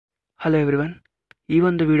Hello everyone. ಈ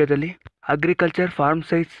ಒಂದು ವಿಡಿಯೋದಲ್ಲಿ ಅಗ್ರಿಕಲ್ಚರ್ ಫಾರ್ಮ್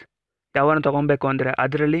ಸೈನ್ಸ್ ಯಾವನ್ನು ತೊಗೊಬೇಕು ಅಂದರೆ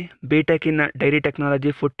ಅದರಲ್ಲಿ ಬಿ.ಟೆಕ್ ಇನ್ dairy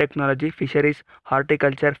technology, food technology, fisheries,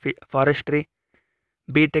 horticulture, forestry,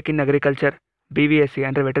 ಬಿ.ಟೆಕ್ in agriculture, BVSc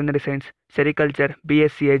ಅಂದರೆ veterinary science, sericulture,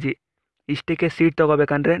 BSc AG ಇಷ್ಟಕ್ಕೆ ಸೀಟ್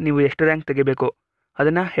ತೊಗೋಬೇಕಂದ್ರೆ ನೀವು ಎಷ್ಟು ರ್ಯಾಂಕ್ ತೆಗಿಬೇಕು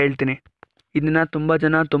ಅದನ್ನು ಹೇಳ್ತೀನಿ. ಇದನ್ನು ತುಂಬ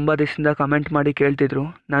ಜನ ತುಂಬ ದಿವಸದಿಂದ ಕಮೆಂಟ್ ಮಾಡಿ ಕೇಳ್ತಿದ್ರು.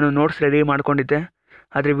 ನಾನು ನೋಟ್ಸ್ ರೆಡಿ ಮಾಡ್ಕೊಂಡಿದ್ದೆ,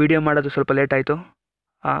 ಆದರೆ ವಿಡಿಯೋ ಮಾಡೋದು ಸ್ವಲ್ಪ ಲೇಟ್ ಆಯಿತು,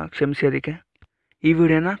 ಕ್ಷಮಿಸಿ. ಅದಕ್ಕೆ ಈ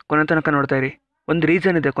ವಿಡಿಯೋನ ಕೊನೆ ತನಕ ನೋಡ್ತಾ ಇರಿ. ಒಂದು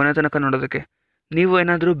ರೀಸನ್ ಇದೆ ಕೊನೆ ತನಕ ನೋಡೋದಕ್ಕೆ. ನೀವು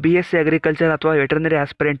ಏನಾದರೂ BSc ಅಗ್ರಿಕಲ್ಚರ್ ಅಥವಾ ವೆಟರ್ನರಿ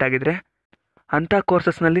ಆಸ್ಪಿರೆಂಟ್ ಆಗಿದ್ದರೆ ಅಂಥ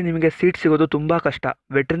ಕೋರ್ಸಸ್ನಲ್ಲಿ ನಿಮಗೆ ಸೀಟ್ ಸಿಗೋದು ತುಂಬ ಕಷ್ಟ.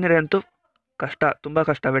 ವೆಟರ್ನರಿ ಅಂತೂ ಕಷ್ಟ, ತುಂಬ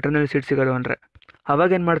ಕಷ್ಟ ವೆಟರ್ನರಿ ಸೀಟ್ ಸಿಗೋದು ಅಂದರೆ.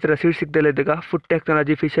 ಅವಾಗೇನು ಮಾಡ್ತೀರಾ, seat ಸಿಗದಲ್ಲಿದ್ದಾಗ food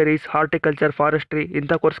technology, fisheries, horticulture, forestry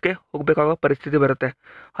ಇಂಥ ಕೋರ್ಸ್ಗೆ ಹೋಗಬೇಕಾಗೋ ಪರಿಸ್ಥಿತಿ ಬರುತ್ತೆ.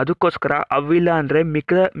 ಅದಕ್ಕೋಸ್ಕರ ಅವಿಲ್ಲ ಅಂದರೆ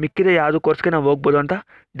ಮಿಕ್ಕಿದ ಯಾವುದು ಕೋರ್ಸ್ಗೆ ನಾವು ಹೋಗ್ಬೋದು ಅಂತ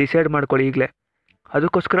ಡಿಸೈಡ್ ಮಾಡ್ಕೊಳ್ಳಿ ಈಗಲೇ.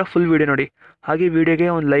 ಅದಕ್ಕೋಸ್ಕರ ಫುಲ್ ವೀಡಿಯೋ ನೋಡಿ. ಹಾಗೆ ವೀಡಿಯೋಗೆ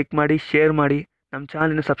ಒಂದು ಲೈಕ್ ಮಾಡಿ, ಶೇರ್ ಮಾಡಿ. ನಮ್ಮ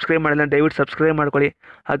ಚಾನಲ್ನ ಸಬ್ಸ್ಕ್ರೈಬ್ ಮಾಡಿಲ್ಲ ದಯವಿಟ್ಟು ಸಬ್ಸ್ಕ್ರೈಬ್ ಮಾಡ್ಕೊಳ್ಳಿ.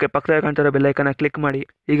 ಹಾಗೆ ಪಕ್ಕದಲ್ಲಿ ಕಾಣ್ತಿರೋ ಬೆಲ್ಲೈಕನ್ನ ಕ್ಲಿಕ್ ಮಾಡಿ.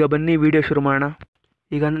 ಈಗ ಬನ್ನಿ ವಿಡಿಯೋ ಶುರು ಮಾಡೋಣ.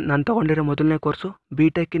 ಈಗ ನಾನು ತೊಗೊಂಡಿರೋ ಮೊದಲನೇ ಕೋರ್ಸು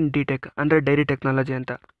B.ಟೆಕ್ ಇನ್ D.ಟೆಕ್ ಅಂದರೆ ಡೈರಿ ಟೆಕ್ನಾಲಜಿ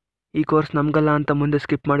ಅಂತ. ಈ ಕೋರ್ಸ್ ನಮಗಲ್ಲ ಅಂತ ಮುಂದೆ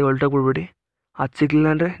ಸ್ಕಿಪ್ ಮಾಡಿ ಹೊರಟೋಗ್ಬಿಡ್ಬಿಡಿ. ಅದು ಸಿಗಲಿಲ್ಲ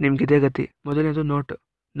ಅಂದರೆ ನಿಮ್ಗೆ ಇದೇ ಗತಿ. ಮೊದಲನೇದು note,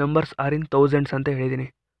 numbers are in thousands ಅಂತ ಹೇಳಿದ್ದೀನಿ.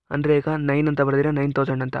 ಅಂದರೆ ಈಗ 9 ಅಂತ ಬರೆದಿದ್ರೆ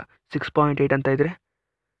 9000 ಅಂತ, 6.8 ಅಂತ ಇದ್ದರೆ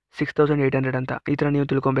 6800 ಅಂತ, ಈ ಥರ ನೀವು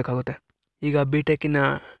ತಿಳ್ಕೊಬೇಕಾಗುತ್ತೆ. ಈಗ B.ಟೆಕ್ ಇನ್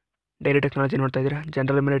ಡೈರಿ ಟೆಕ್ನಾಲಜಿ ನೋಡ್ತಾ ಇದ್ದೀರಾ.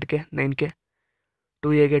 General ಮೆರಿಟ್ಗೆ 9K,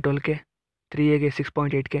 2Aಗೆ 12K, 3Aಗೆ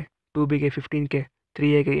 6.8K, 2Bಗೆ 15K,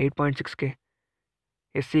 3Aಗೆ 8.6K,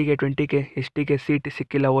 SCಗೆ 20K, STಗೆ seat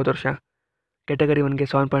ಸಿಕ್ಕಿಲ್ಲ ಹೋದ ವರ್ಷ, ಕ್ಯಾಟಗರಿ 1ಗೆ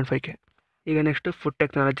 7.5K. ಈಗ next food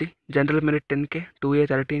technology. General merit 10K, 2A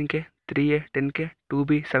 13K, 3A 10K,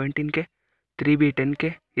 2B 17K, 3B 10K,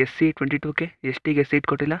 SC 22K, STಗೆ seat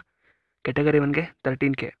ಕೊಟ್ಟಿಲ್ಲ, category 1ಗೆ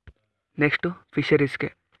 13K. Next ಫಿಶರೀಸ್ಗೆ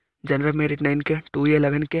general merit 9K, 2A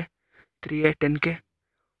 11K, 3A 10K,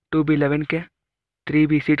 2B 11K,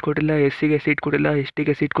 3B seat ಕೊಟ್ಟಿಲ್ಲ, SCಗೆ seat ಕೊಟ್ಟಿಲ್ಲ,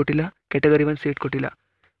 STಗೆ seat ಕೊಟ್ಟಿಲ್ಲ, category 1 seat ಕೊಟ್ಟಿಲ್ಲ.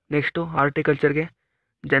 Next ಹಾರ್ಟಿಕಲ್ಚರ್ಗೆ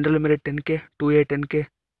general merit 10K, 2A 10K,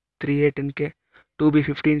 3A 10K, 2B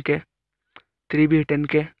 15K, 3B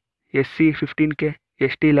 10K, SC 15K,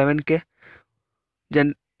 ST 11K,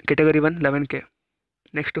 category 1 11K.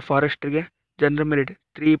 Next ಫಾರೆಸ್ಟ್ರಿಗೆ general merit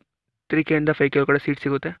 3K ಇಂದ 5K ಒಳಗಡೆ seat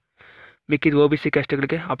ಸಿಗುತ್ತೆ. ಮಿಕ್ಕಿದ OBC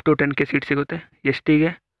ಕ್ಯಾಸ್ಟ್ಗಳಿಗೆ up to 10K seat ಸಿಗುತ್ತೆ.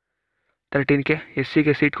 STಗೆ 13K,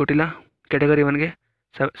 SCಗೆ seat ಕೊಟ್ಟಿಲ್ಲ, category 1ಗೆ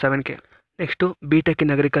 7K. Next B.ಟೆಕ್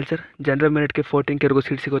in agriculture. General ಮೆರಿಟ್ಗೆ 14Kವರೆಗೂ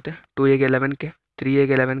seat ಸಿಗುತ್ತೆ. 2Aಗೆ 11K,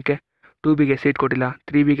 3Aಗೆ 11K, 2Bಗೆ seat ಕೊಟ್ಟಿಲ್ಲ,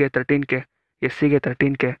 3Bಗೆ 13K, SCಗೆ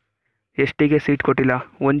 13K, STಗೆ seat ಕೊಟ್ಟಿಲ್ಲ,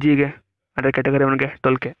 1Gಗೆ ಅಂದರೆ ಕ್ಯಾಟಗರಿ 1ಗೆ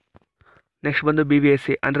 12K. ನೆಕ್ಸ್ಟ್ ಬಂದು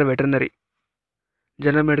BVSc ಅಂದರೆ ವೆಟರ್ನರಿ.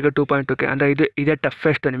 General ಮೆರಿಟ್ಗೆ 2.2K. ಅಂದರೆ ಇದೇ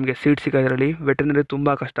ಟಫೆಸ್ಟ್ ನಿಮಗೆ ಸೀಟ್ ಸಿಗೋದ್ರಲ್ಲಿ. ವೆಟರ್ನರಿ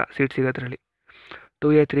ತುಂಬ ಕಷ್ಟ seat ಸಿಗೋದ್ರಲ್ಲಿ.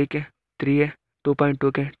 2A 3K, 3A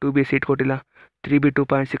 2.2K, 2B seat ಕೊಟ್ಟಿಲ್ಲ, 3B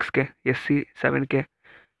 2.6K, SC 7K,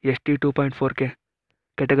 ST 2.4K,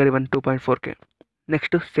 category 1 2.4K.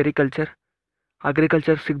 Next sericulture.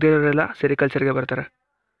 Agriculture ಸಿಗದೇ ಇರೋರೆಲ್ಲ ಸೆರಿಕಲ್ಚರ್ಗೆ ಬರ್ತಾರೆ.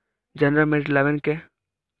 General merit 11K,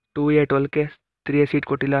 2A 12K, 3A seat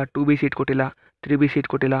ಕೊಟ್ಟಿಲ್ಲ, 2B ಸೀಟ್ ಕೊಟ್ಟಿಲ್ಲ, 3B ಸೀಟ್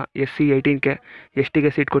ಕೊಟ್ಟಿಲ್ಲ, SC 18K,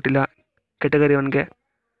 STಗೆ seat ಕೊಟ್ಟಿಲ್ಲ, category 1ಗೆ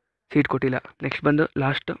seat ಕೊಟ್ಟಿಲ್ಲ. Next ಬಂದು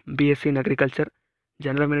last BSc in agriculture.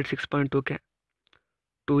 General merit 6.2K,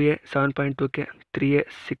 2A 7.2K, 3A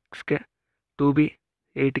 6K, 2B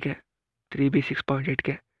 8K, 3B 6.8K,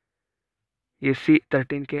 SC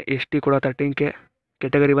 13K, ST ಕೂಡ 13K,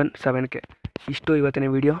 category 1 7K. ಇಷ್ಟು ಇವತ್ತಿನ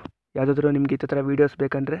video. ಯಾವುದಾದ್ರೂ ನಿಮಗೆ ಈ ಥರ ವೀಡಿಯೋಸ್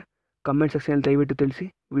ಬೇಕಂದರೆ ಕಮೆಂಟ್ ಸೆಕ್ಷನಲ್ಲಿ ದಯವಿಟ್ಟು ತಿಳಿಸಿ,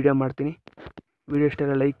 ವೀಡಿಯೋ ಮಾಡ್ತೀನಿ. ವೀಡಿಯೋ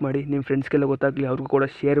ಇಷ್ಟೆಲ್ಲ ಲೈಕ್ ಮಾಡಿ, ನಿಮ್ಮ ಫ್ರೆಂಡ್ಸ್ಗೆಲ್ಲ ಗೊತ್ತಾಗಲಿ, ಅವ್ರಿಗೂ ಕೂಡ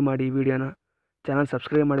ಶೇರ್ ಮಾಡಿ ಈ ವಿಡಿಯೋನ. ಚಾನಲ್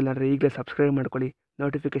ಸಬ್ಸ್ಕ್ರೈಬ್ ಮಾಡಿಲ್ಲ ಅಂದರೆ ಈಗಲೇ ಸಬ್ಸ್ಕ್ರೈಬ್ ಮಾಡ್ಕೊಳ್ಳಿ.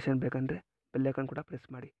 ನೋಟಿಫಿಕೇಷನ್ ಬೇಕಂದರೆ ಬೆಲ್ ಐಕಾನ್ ಕೂಡ ಪ್ರೆಸ್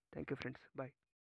ಮಾಡಿ. Thank you friends, bye.